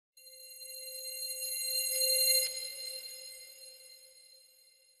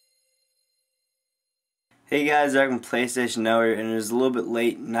Hey guys, Eric from PlayStation Now here, and it is a little bit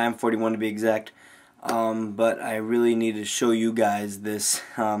late, 9:41 to be exact. But I really need to show you guys this.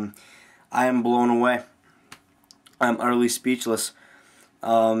 I am blown away. I'm utterly speechless.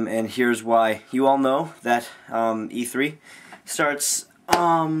 And here's why. You all know that E3 starts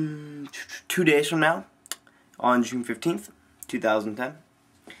 2 days from now, on June 15th, 2010.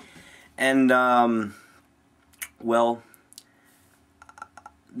 And well,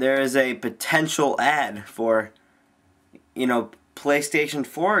 there is a potential ad for, PlayStation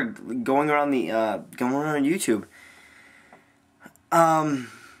 4 going around YouTube.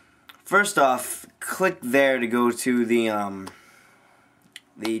 First off, click there to go to the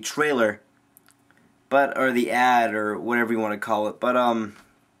trailer, or the ad, or whatever you want to call it. But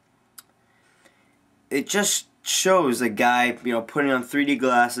it just shows a guy, putting on 3D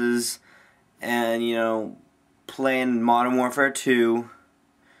glasses and playing Modern Warfare 2.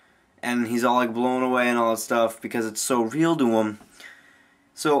 And he's all like blown away and all that stuff because it's so real to him.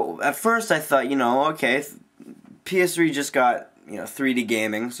 So at first I thought, okay, PS3 just got 3D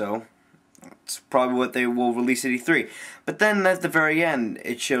gaming, so it's probably what they will release at E3. But then at the very end,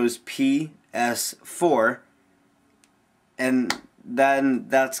 it shows PS4, and then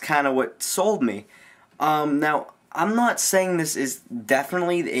that's kind of what sold me. Now I'm not saying this is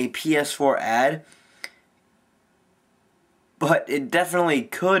definitely a PS4 ad, but it definitely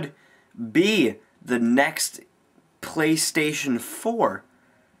could be the next PlayStation 4.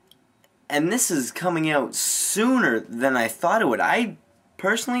 And this is coming out sooner than I thought it would. I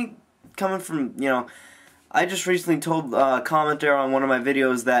personally, coming from, I just recently told a commenter on one of my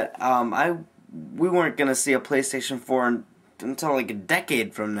videos that we weren't going to see a PlayStation 4 until like a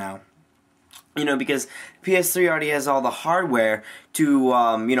decade from now. Because PS3 already has all the hardware to,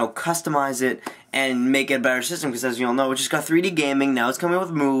 customize it and make it a better system. Because as you all know, it just got 3D gaming, now it's coming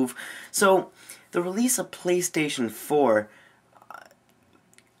with Move. So, the release of PlayStation 4,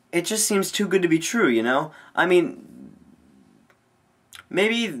 it just seems too good to be true, I mean,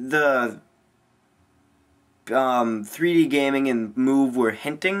 maybe the 3D gaming and Move were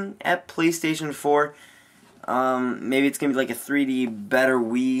hinting at PlayStation 4. Maybe it's going to be like a 3D better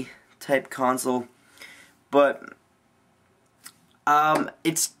Wii type console, but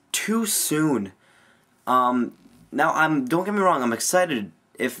it's too soon. Now don't get me wrong, I'm excited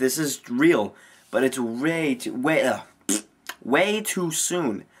if this is real, but it's way too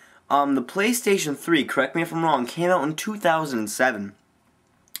soon. The PlayStation 3, correct me if I'm wrong, came out in 2007.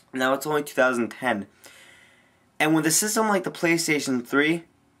 Now it's only 2010. And with a system like the PlayStation 3,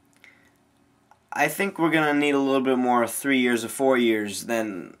 I think we're gonna need a little bit more 3 years or 4 years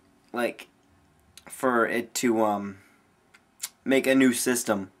than for it to make a new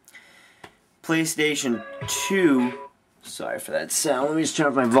system. PlayStation 2, sorry for that sound, let me just turn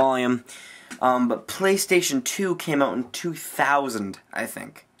up my volume. But PlayStation 2 came out in 2000, I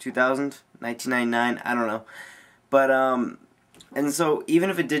think. 2000? 1999? I don't know. But, and so even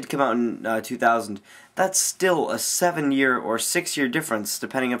if it did come out in 2000, that's still a 7-year or 6-year difference,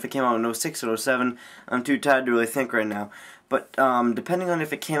 depending if it came out in 06 or 07. I'm too tired to really think right now. But depending on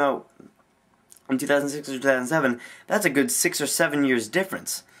if it came out in 2006 or 2007, that's a good 6 or 7 years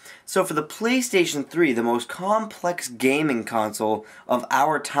difference. So for the PlayStation 3, the most complex gaming console of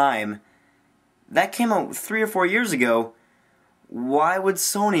our time, that came out 3 or 4 years ago. Why would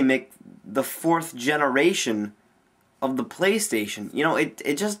Sony make the 4th generation of the PlayStation?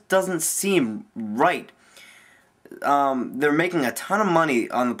 It just doesn't seem right. They're making a ton of money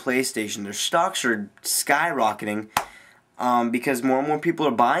on the PlayStation. Their stocks are skyrocketing because more and more people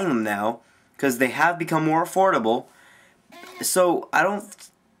are buying them now because they have become more affordable. So I don't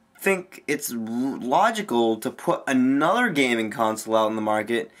think it's logical to put another gaming console out in the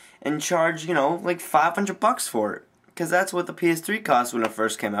market and charge, like $500 for it. Because that's what the PS3 cost when it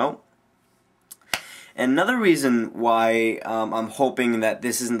first came out. And another reason why I'm hoping that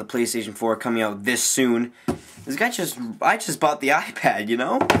this isn't the PlayStation 4 coming out this soon is I just bought the iPad,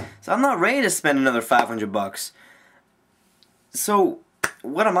 So I'm not ready to spend another $500. So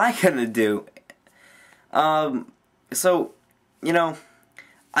what am I gonna do? So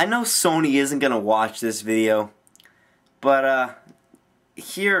I know Sony isn't gonna watch this video, but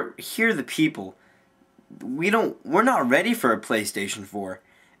hear the people. We're not ready for a PlayStation 4.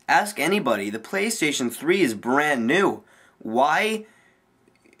 Ask anybody. The PlayStation 3 is brand new. Why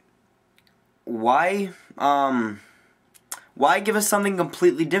give us something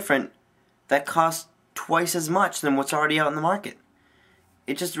completely different that costs twice as much than what's already out in the market?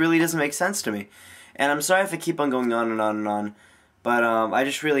 It just really doesn't make sense to me. And I'm sorry if I keep on going on and on and on, but I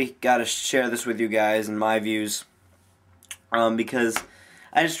just really gotta share this with you guys and my views, because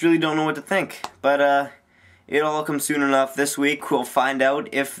I just really don't know what to think. But it'll all come soon enough. This week we'll find out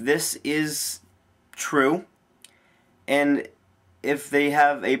if this is true and if they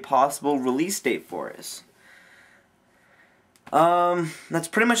have a possible release date for us. That's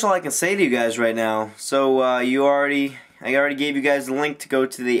pretty much all I can say to you guys right now. So I already gave you guys the link to go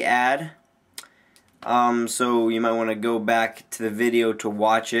to the ad. So you might want to go back to the video to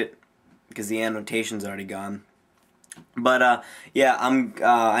watch it because the annotation's already gone. But yeah,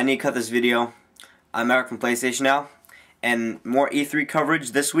 I need to cut this video. I'm Eric from PlayStation now, and more E3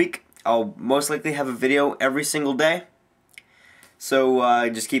 coverage this week. I'll most likely have a video every single day. So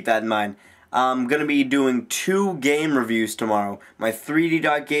just keep that in mind. I'm going to be doing 2 game reviews tomorrow. My 3D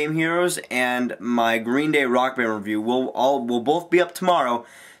Dot Game Heroes and my Green Day Rock Band review will both be up tomorrow,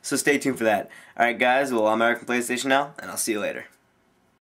 so stay tuned for that. Alright guys, well I'm Eric from PlayStation now, and I'll see you later.